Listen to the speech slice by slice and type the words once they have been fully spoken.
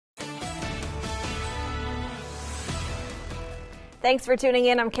Thanks for tuning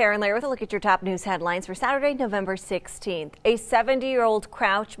in. I'm Karen Lair with a look at your top news headlines for Saturday, November 16th. A 70-year-old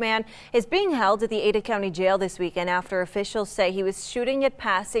Crouch man is being held at the Ada County Jail this weekend after officials say he was shooting at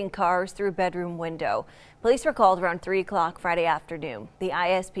passing cars through a bedroom window. Police were called around 3 o'clock Friday afternoon. The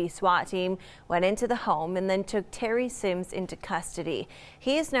ISP SWAT team went into the home and then took Terry Sims into custody.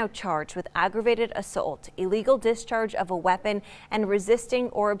 He is now charged with aggravated assault, illegal discharge of a weapon, and resisting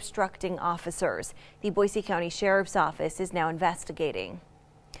or obstructing officers. The Boise County Sheriff's Office is now investigating.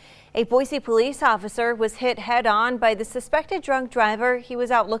 A Boise police officer was hit head-on by the suspected drunk driver he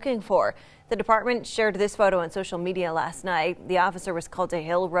was out looking for. The department shared this photo on social media last night. The officer was called to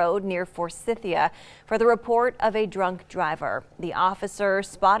Hill Road near Forsythia for the report of a drunk driver. The officer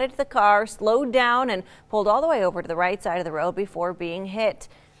spotted the car, slowed down, and pulled all the way over to the right side of the road before being hit.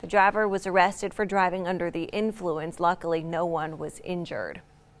 The driver was arrested for driving under the influence. Luckily, no one was injured.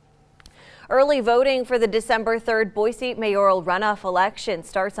 Early voting for the December 3rd Boise mayoral runoff election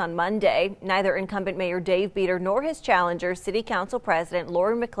starts on Monday. Neither incumbent Mayor Dave Beater nor his challenger, City Council President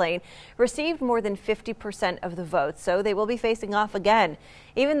Lauren McLean, received more than 50% of the votes, so they will be facing off again.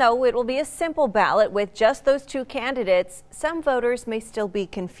 Even though it will be a simple ballot with just those two candidates, some voters may still be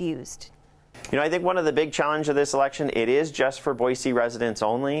confused. You know, I think one of the big challenges of this election, it is just for Boise residents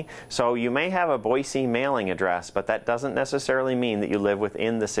only. So you may have a Boise mailing address, but that doesn't necessarily mean that you live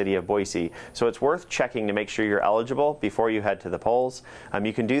within the city of Boise. So it's worth checking to make sure you're eligible before you head to the polls.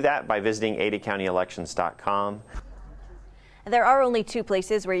 You can do that by visiting adacountyelections.com. There are only two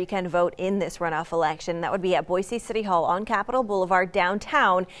places where you can vote in this runoff election. That would be at Boise City Hall on Capitol Boulevard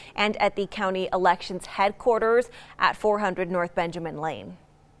downtown and at the county elections headquarters at 400 North Benjamin Lane.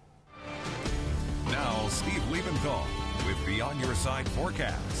 Now, Steve Liebenthal with Beyond Your Side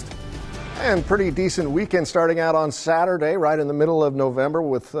forecast. And pretty decent weekend starting out on Saturday, right in the middle of November,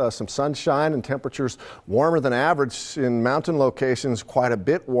 with some sunshine and temperatures warmer than average. In mountain locations, quite a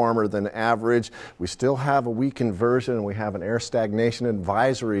bit warmer than average. We still have a weak inversion, and we have an air stagnation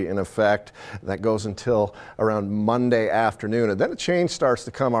advisory in effect that goes until around Monday afternoon. And then a change starts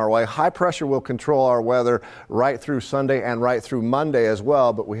to come our way. High pressure will control our weather right through Sunday and right through Monday as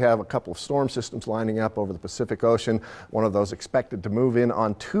well. But we have a couple of storm systems lining up over the Pacific Ocean. One of those expected to move in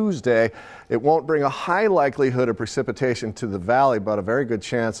on Tuesday. It won't bring a high likelihood of precipitation to the valley, but a very good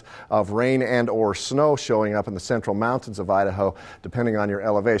chance of rain and or snow showing up in the central mountains of Idaho, depending on your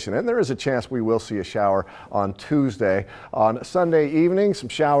elevation. And there is a chance we will see a shower on Tuesday. On Sunday evening, some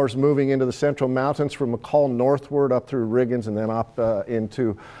showers moving into the central mountains from McCall northward up through Riggins and then up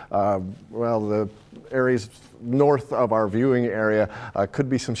into, the areas north of our viewing area. Could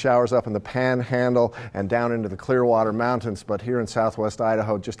be some showers up in the Panhandle and down into the Clearwater Mountains, but here in southwest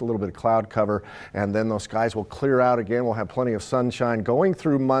Idaho, just a little bit of cloud cover, and then those skies will clear out again. We'll have plenty of sunshine going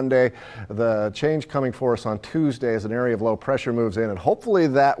through Monday. The change coming for us on Tuesday as an area of low pressure moves in, and hopefully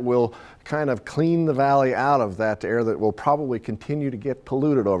that will kind of clean the valley out of that air that will probably continue to get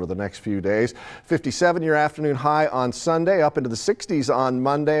polluted over the next few days. 57 your afternoon high on Sunday, up into the 60s on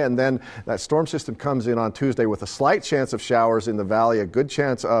Monday, and then that storm system comes in on Tuesday with a slight chance of showers in the valley, a good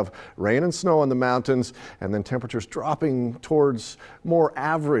chance of rain and snow in the mountains, and then temperatures dropping towards more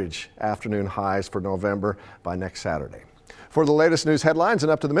average afternoon highs for November by next Saturday. For the latest news headlines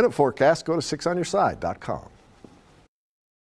and up-to-the-minute forecast, go to 6onyourside.com.